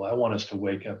Panalytical, I want us to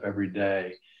wake up every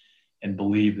day and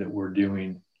believe that we're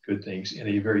doing good things in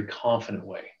a very confident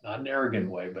way, not an arrogant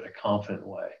way, but a confident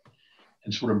way,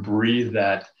 and sort of breathe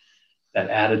that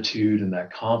attitude and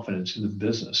that confidence in the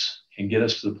business and get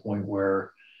us to the point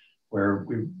where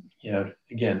we,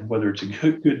 again, whether it's a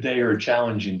good day or a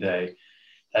challenging day,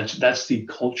 that's the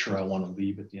culture I want to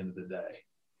leave at the end of the day.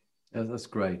 Yeah, that's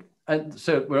great. And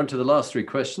so we're on to the last three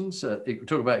questions. We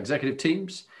talk about executive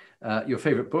teams, your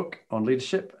favorite book on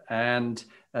leadership, and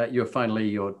your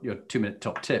 2-minute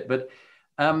top tip. But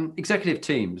executive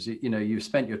teams, you've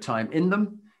spent your time in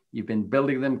them, you've been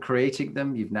building them, creating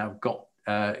them, you've now got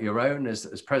your own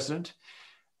as president.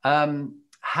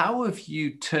 How have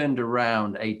you turned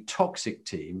around a toxic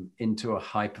team into a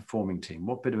high-performing team?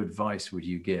 What bit of advice would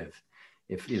you give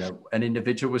if an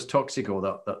individual was toxic or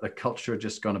the culture had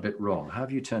just gone a bit wrong? How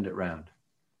have you turned it around?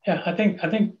 Yeah, I think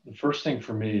the first thing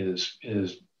for me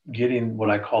is getting what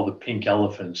I call the pink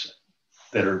elephants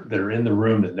that are in the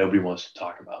room that nobody wants to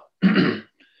talk about.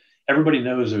 Everybody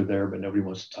knows they're there, but nobody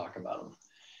wants to talk about them.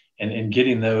 And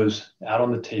getting those out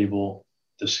on the table,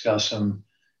 discuss them,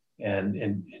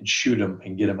 and shoot them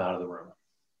and get them out of the room,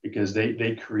 because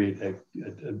they create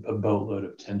a boatload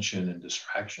of tension and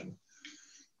distraction.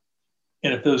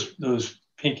 And if those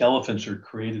pink elephants are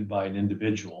created by an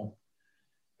individual,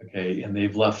 okay, and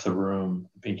they've left the room,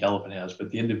 the pink elephant has, but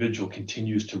the individual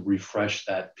continues to refresh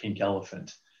that pink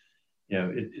elephant,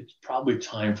 it's probably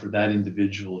time for that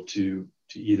individual to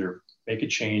either make a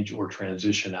change or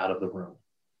transition out of the room.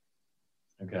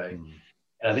 Okay. Mm.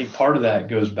 And I think part of that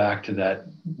goes back to that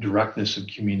directness of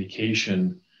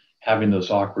communication, having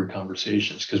those awkward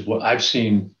conversations. Because what I've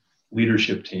seen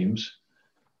leadership teams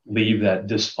leave that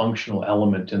dysfunctional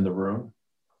element in the room,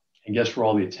 and guess where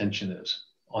all the attention is?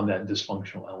 On that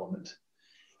dysfunctional element.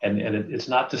 And it's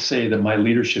not to say that my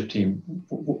leadership team,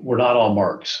 we're not all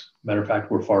marks. Matter of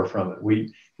fact, we're far from it.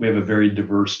 We have a very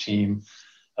diverse team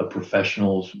of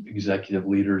professionals, executive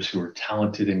leaders who are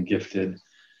talented and gifted,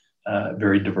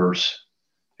 very diverse.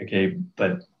 Okay,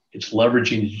 but it's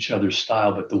leveraging each other's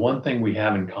style. But the one thing we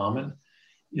have in common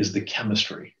is the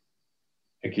chemistry.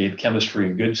 Okay, chemistry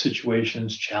in good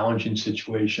situations, challenging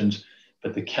situations,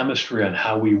 but the chemistry on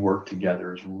how we work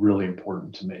together is really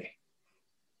important to me.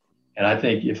 And I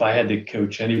think if I had to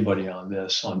coach anybody on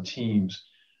this, on teams,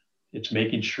 it's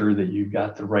making sure that you've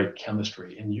got the right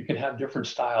chemistry. And you can have different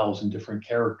styles and different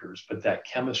characters, but that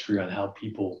chemistry on how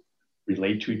people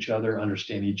relate to each other,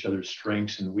 understand each other's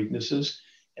strengths and weaknesses,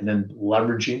 and then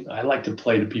leveraging. I like to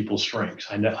play to people's strengths.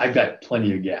 I know I've got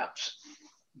plenty of gaps,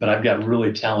 but I've got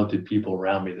really talented people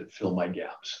around me that fill my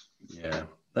gaps. Yeah,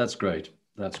 that's great.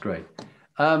 That's great.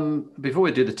 Before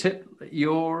we do the tip,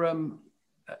 your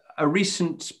a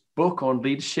recent book on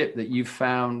leadership that you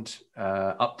found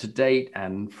up to date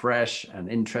and fresh and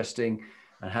interesting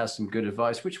and has some good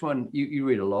advice. Which one, you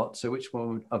read a lot, so which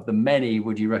one of the many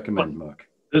would you recommend, Mark?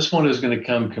 This one is going to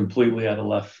come completely out of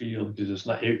left field because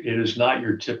it is not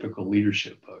your typical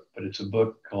leadership book, but it's a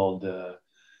book called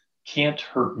Can't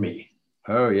Hurt Me.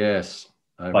 Oh, yes.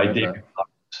 By David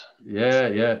Goggins.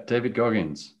 Yeah, David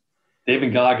Goggins.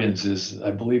 David Goggins is, I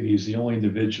believe he's the only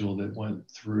individual that went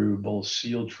through both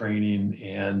SEAL training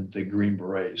and the Green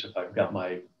Berets, if I've got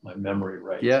my memory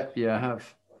right. Yeah, I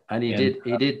have. And he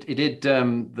did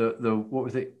the what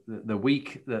was it, the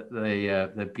week that they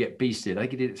get beasted. I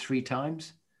think he did it 3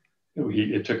 times.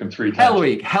 It took him 3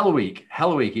 times. Hell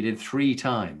week. He did 3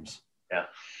 times. Yeah.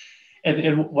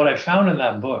 And what I found in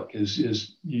that book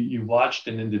is you watched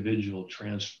an individual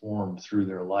transform through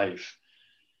their life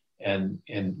and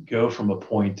go from a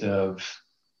point of,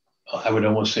 I would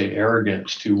almost say,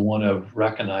 arrogance to one of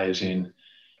recognizing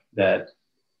that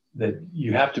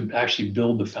you have to actually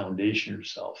build the foundation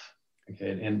yourself.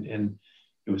 Okay. And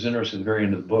it was interesting at the very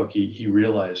end of the book, he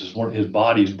realizes his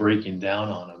body's breaking down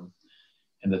on him.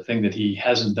 And the thing that he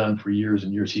hasn't done for years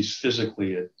and years, he's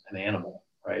physically an animal,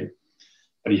 right?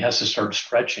 But he has to start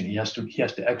stretching. He has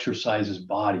to exercise his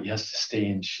body. He has to stay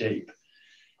in shape.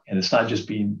 And it's not just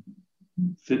being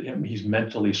fit. He's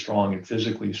mentally strong and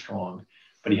physically strong,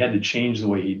 but he had to change the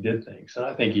way he did things. And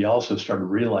I think he also started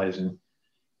realizing,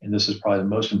 and this is probably the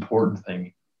most important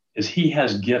thing, is he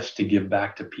has gifts to give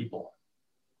back to people.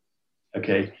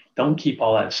 Okay. Don't keep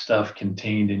all that stuff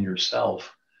contained in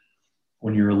yourself.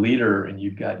 When you're a leader and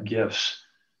you've got gifts,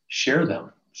 share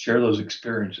them, share those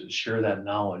experiences, share that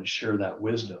knowledge, share that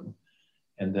wisdom.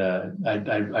 And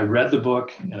I read the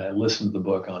book and I listened to the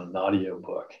book on an audio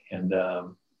book.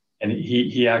 And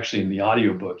he actually, in the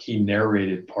audio book, he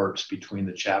narrated parts between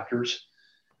the chapters.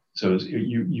 So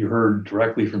you heard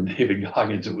directly from David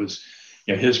Goggins. It was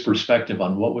his perspective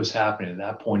on what was happening at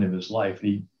that point of his life.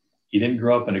 He didn't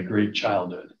grow up in a great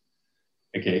childhood.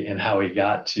 Okay, and how he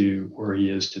got to where he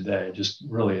is today. Just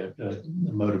really a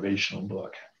motivational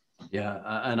book. Yeah,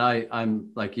 and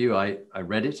I'm like you. I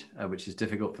read it, which is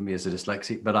difficult for me as a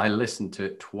dyslexic, but I listened to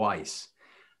it twice,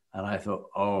 and I thought,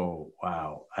 oh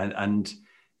wow. And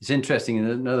it's interesting. In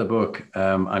another book,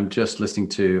 I'm just listening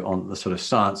to on the sort of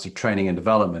science of training and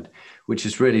development, which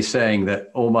is really saying that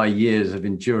all my years of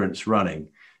endurance running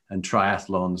and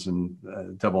triathlons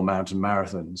and double mountain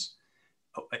marathons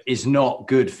is not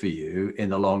good for you in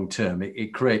the long term.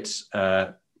 It creates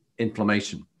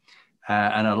inflammation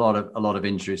and a lot of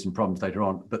injuries and problems later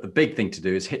on. But the big thing to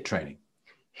do is HIIT training.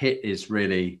 HIIT is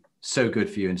really so good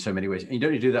for you in so many ways. And you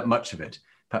don't need to do that much of it,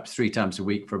 perhaps 3 times a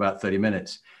week for about 30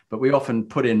 minutes. But we often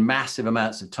put in massive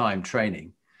amounts of time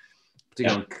training,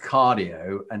 particularly on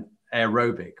cardio and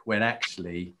aerobic, when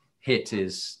actually HIIT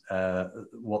is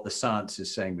what the science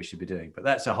is saying we should be doing. But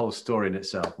that's a whole story in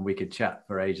itself, and we could chat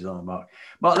for ages on it, Mark.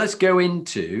 Mark, let's go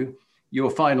into your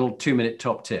final 2-minute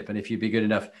top tip. And if you'd be good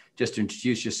enough just to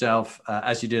introduce yourself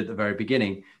as you did at the very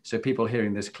beginning, so people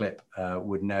hearing this clip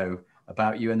would know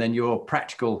about you, and then your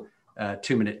practical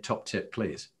 2-minute top tip,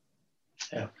 please.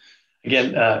 Yeah.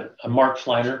 Again, I'm Mark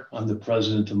Fleiner. I'm the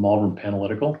president of Malvern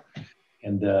Panalytical.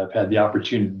 And I've had the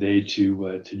opportunity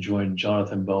today to join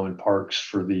Jonathan Bowman Parks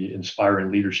for the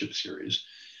Inspiring Leadership Series.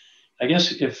 I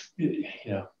guess if,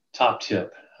 top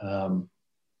tip,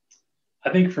 I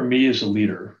think for me as a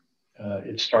leader,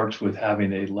 it starts with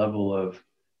having a level of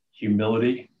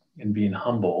humility and being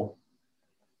humble,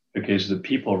 because the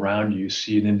people around you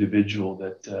see an individual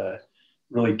that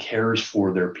really cares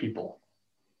for their people.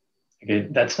 Okay,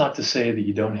 that's not to say that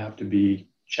you don't have to be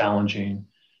challenging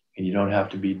and you don't have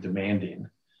to be demanding,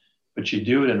 but you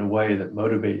do it in a way that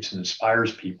motivates and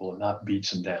inspires people and not beats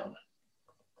them down.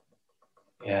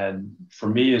 And for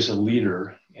me as a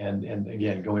leader, and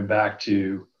again, going back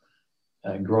to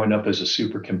growing up as a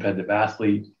super competitive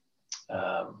athlete,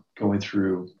 going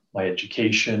through my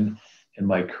education and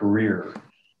my career,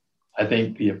 I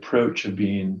think the approach of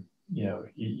being,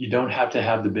 you don't have to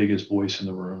have the biggest voice in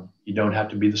the room. You don't have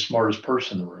to be the smartest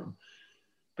person in the room,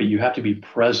 but you have to be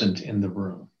present in the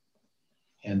room.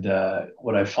 And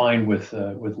what I find with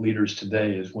leaders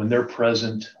today is when they're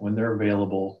present, when they're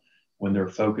available, when they're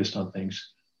focused on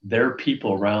things, their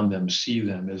people around them see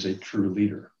them as a true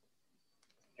leader.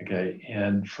 Okay.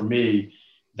 And for me,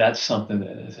 that's something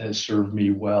that has served me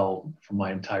well for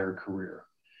my entire career.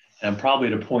 And I'm probably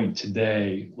at a point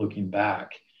today, looking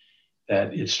back,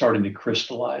 that it's starting to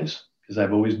crystallize, because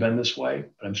I've always been this way,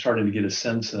 but I'm starting to get a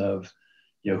sense of,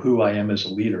 who I am as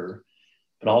a leader,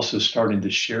 but also starting to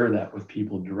share that with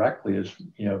people directly. As,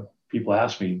 people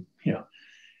ask me,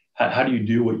 how do you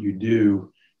do what you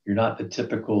do? You're not the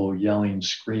typical yelling,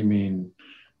 screaming,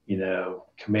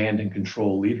 command and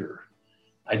control leader.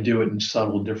 I do it in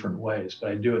subtle different ways, but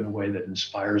I do it in a way that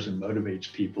inspires and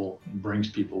motivates people and brings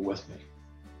people with me.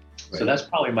 Right. So that's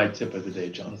probably my tip of the day,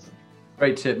 Jonathan.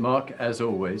 Great tip, Mark, as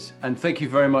always. And thank you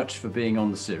very much for being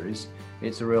on the series.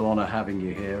 It's a real honor having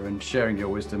you here and sharing your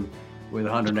wisdom with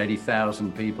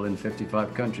 180,000 people in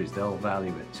 55 countries. They'll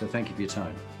value it. So thank you for your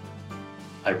time.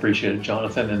 I appreciate it,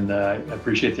 Jonathan, and I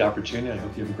appreciate the opportunity. I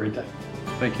hope you have a great day.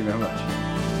 Thank you very much.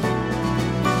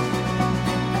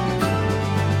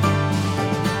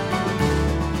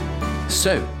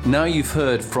 So now you've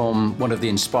heard from one of the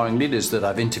inspiring leaders that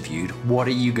I've interviewed. What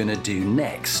are you going to do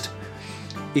next?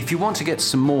 If you want to get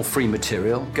some more free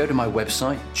material, go to my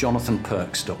website,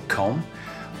 jonathanperks.com,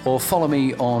 or follow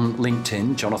me on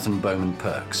LinkedIn, Jonathan Bowman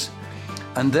Perks.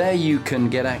 And there you can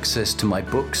get access to my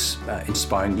books,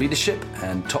 Inspiring Leadership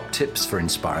and Top Tips for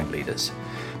Inspiring Leaders.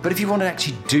 But if you want to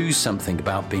actually do something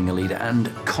about being a leader and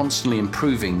constantly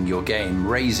improving your game,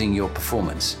 raising your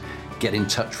performance, get in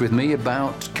touch with me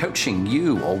about coaching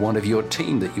you or one of your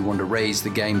team that you want to raise the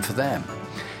game for them.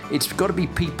 It's got to be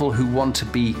people who want to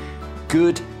be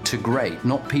good to great,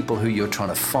 not people who you're trying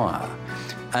to fire.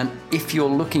 And if you're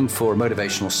looking for a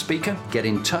motivational speaker, get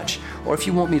in touch. Or if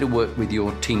you want me to work with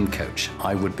your team coach,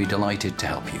 I would be delighted to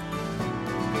help you.